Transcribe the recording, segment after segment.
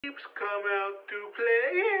Weebs come out to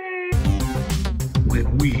play.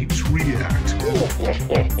 When Weebs react.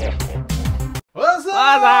 What's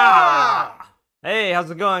up? Hey, how's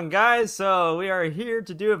it going, guys? So we are here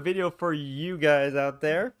to do a video for you guys out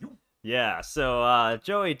there. Yeah, so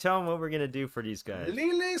Joey, tell them what we're gonna do for these guys.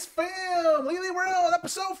 LiLi's film, Lili World,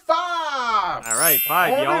 episode 5. All right,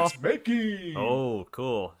 5, y'all. It's making. Oh,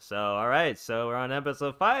 cool. So, all right, so we're on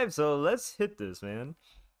episode 5. So let's hit this, man.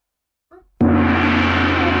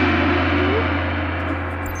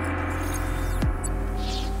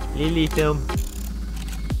 Lilifilm.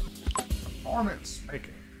 Hornets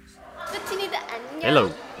making.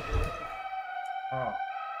 Hello. Oh.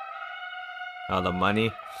 Oh, the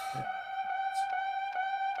money.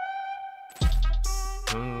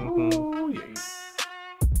 Ooh, yeah.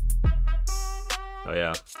 Oh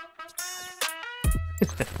yeah.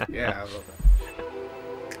 Yeah, I love that.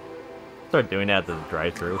 Start doing that at the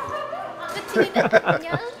drive-thru.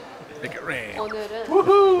 Make it rain. 오늘은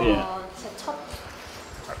Yeah. 제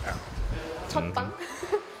첫방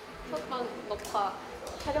녹화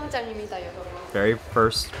촬영장입니다, 여러분. Very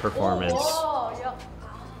first performance.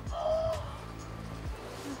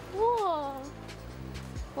 우와,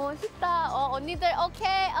 멋있다. 언니들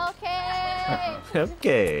오케이.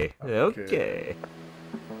 Okay. Okay.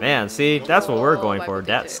 Man, see, that's what we're going for.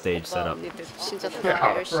 That stage setup. 언니들 진짜 더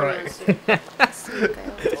Yeah, 열심히 right. 연습했으니까요.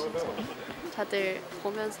 진짜. 다들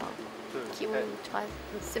보면서 기분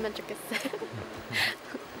좋았으면 좋겠어요.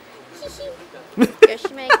 히히.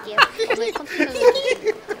 열심히 할게요. 오늘 컨텐츠는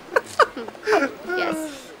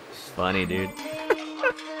yes. Funny, dude.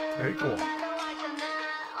 Very cool.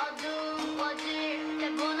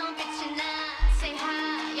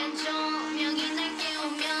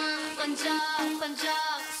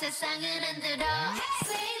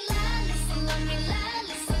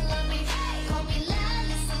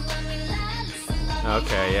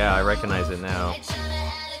 Okay, yeah, I recognize it now.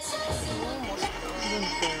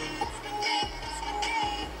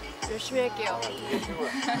 열심히 할게요.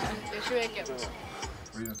 열심히 할게요.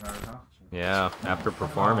 Yeah, after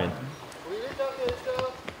performing.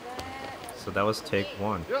 So that was take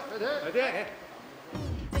 1.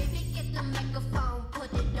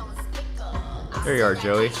 There you are,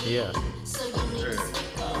 Joey. Yeah.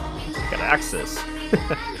 Got access.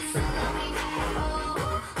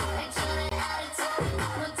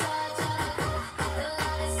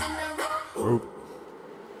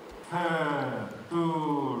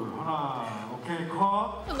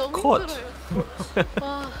 너무 컷. 힘들어요.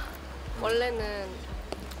 와, 원래는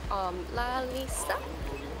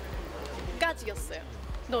라리사까지였어요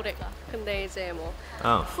노래가. 근데 이제 뭐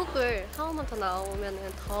Oh. 훅을 한 번만 더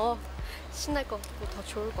나오면은 더 신날 것 같고 더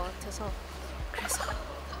좋을 것 같아서 그래서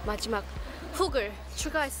마지막 훅을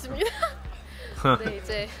추가했습니다. 근데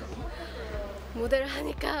이제 무대를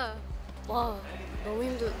하니까 와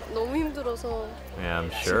너무 힘들어서 Yeah,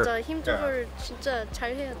 I'm sure. 진짜 힘 조절 진짜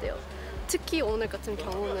잘 해야 돼요. 특히 오늘 같은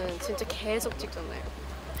경우는 진짜 계속 찍잖아요.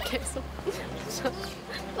 계속.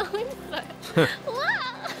 너무 힘들어요. 와!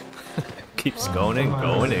 Keeps going and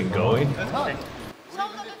going and going.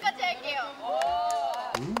 처음부터 끝까지 할게요.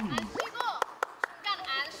 안 쉬고, 약간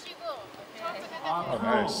안 쉬고. 처음부터 끝까지. Oh,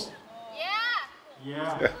 nice. Yeah.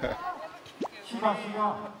 Yeah.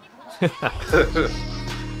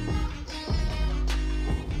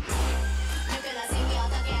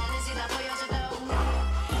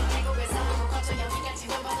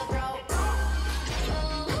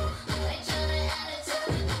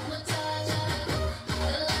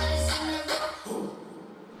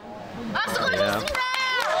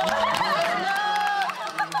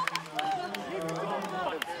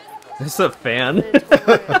 This a fan?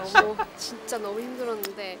 진짜 너무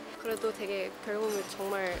힘들었는데 그래도 되게 결국은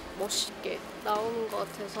정말 멋있게 나오는 것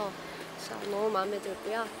같아서 진짜 너무 마음에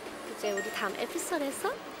들고요. 이제 우리 다음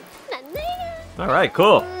에피소드에서 만나요. All right,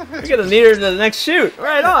 cool. We're gonna need her to the next shoot.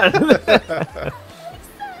 Right on.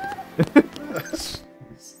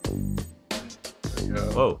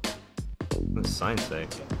 Whoa. What does the sign say?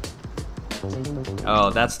 Oh,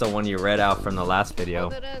 that's the one you read out from the last video.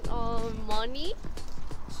 오늘은 money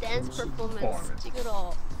dance performance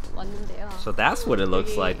찍으러 왔는데요. So that's what it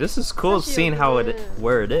looks like. This is cool seeing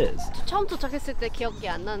where it is. 처음 도착했을 때 기억이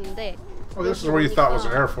안 나는데. Oh, this is where you thought was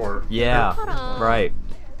an airport. Yeah, right.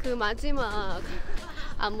 그 마지막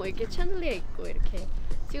뭐 이렇게 챈들리에 있고 이렇게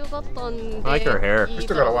찍었던. I like her hair. You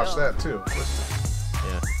still gotta watch that too.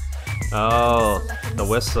 Yeah. Oh, the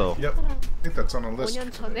whistle. Yep. I think that's on the list.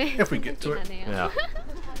 5년 전에 If we get to it. Yeah.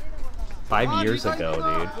 5 years ago,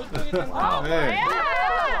 dude. Wow. Hey.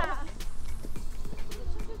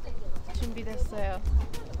 준비됐어요.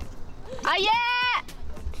 아 예!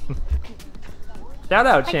 Shout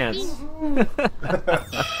out chance.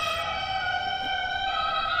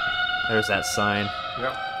 There's that sign.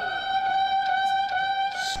 Yep.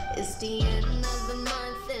 It's the end of the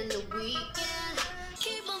month and the weekend.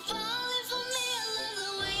 Keep on falling for me, I love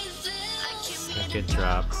the way you feel. I keep me Good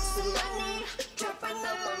drop.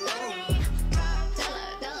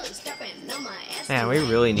 Man, we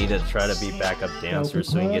really need to try to be backup dancers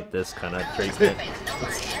so we can get this kind of treatment.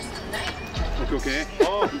 Okay.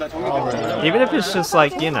 Even if it's just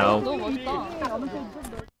like, you know,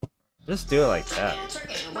 just do it like that.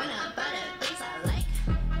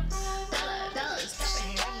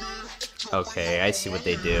 Okay, I see what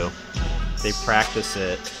they do. They practice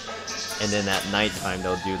it, and then at nighttime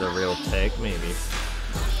they'll do the real take, maybe.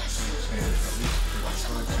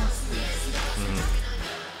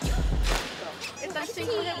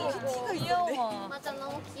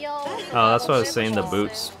 Oh, that's what I was saying, the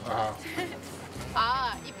boots.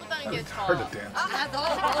 Hard to dance.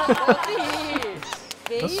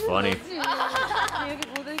 That's funny.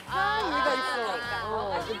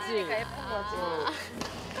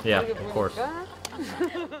 Yeah, of course.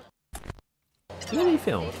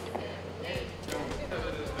 Lilifilm.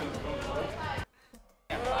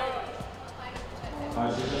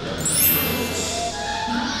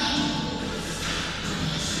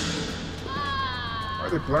 Why are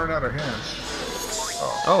they blurring out our hands?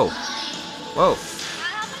 Oh. Whoa.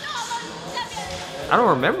 I don't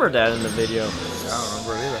remember that in the video. I don't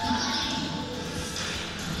remember it either.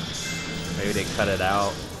 Maybe they cut it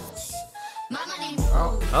out.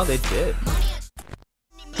 Oh. Oh, they did.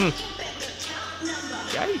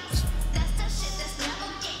 Yikes.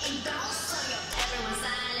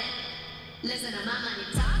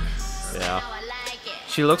 Yeah.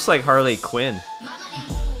 She looks like Harley Quinn.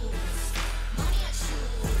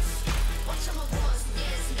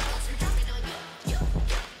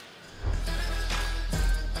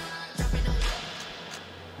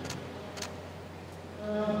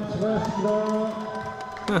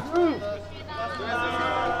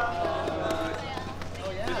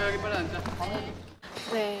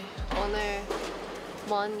 네, 오늘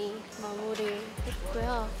많이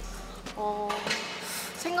마무리했고요.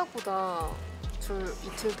 생각보다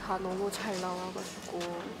이틀 다 너무 잘 나와가지고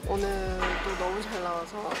오늘도 너무 잘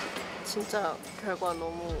나와서 진짜 결과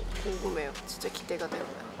너무 궁금해요. 진짜 기대가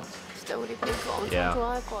되고요. 진짜 우리 밴드 엄청 Yeah.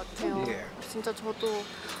 좋아할 것 같아요. Yeah. 진짜 저도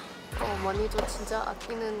머니도 진짜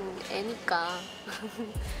아끼는 애니까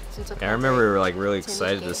진짜. I remember we were like really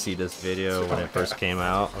excited to see this video when it first came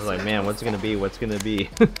out. I was like, man, what's it gonna be? What's it gonna be?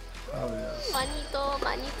 많이도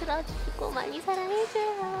많이 들어주시고 많이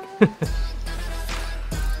사랑해줘요.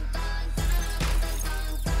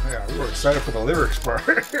 Yeah, we were excited for the lyrics part.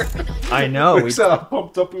 I know. We saw how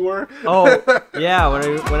pumped up we were. Oh, yeah.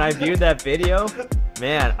 When I viewed that video,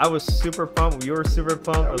 man, I was super pumped. You were super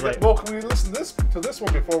pumped. I was like, well, can we listen to this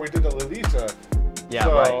one before we did the LiLi's? yeah,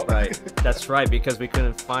 So- right. That's right, because we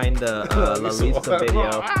couldn't find the LiLi's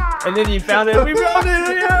video. And then you found it. We found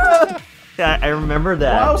it. Yeah. Yeah, I remember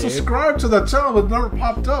that. Well, I was dude. subscribed to the channel, but it never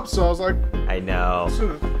popped up, so I was like, I know.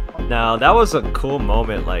 should've- No, that was a cool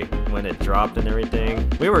moment, like when it dropped and everything.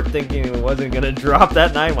 We were thinking it wasn't gonna drop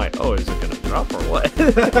that night. I'm like, oh, is it gonna drop or what?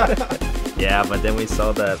 Yeah, but then we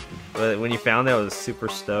saw that. But when you found it, I was super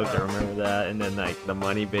stoked. I remember that. And then like the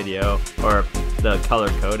money video or the color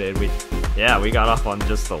coded, we got off on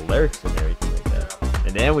just the lyrics and everything like that.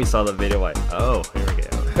 And then we saw the video, like, oh, here we go.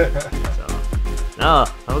 So, no,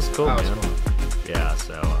 that was cool, That was man. cool. Yeah,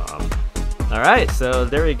 so alright, so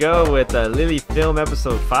there we go with Lilifilm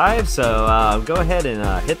episode 5. So go ahead and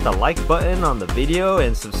hit the like button on the video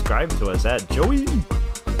and subscribe to us at Joey.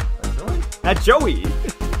 At Joey.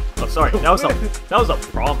 Oh, sorry, that was a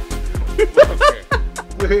prompt.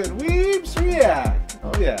 With Weebs React.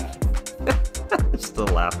 Oh yeah. Still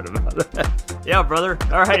laughing about that. Yeah, brother.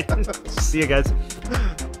 Alright. See you guys.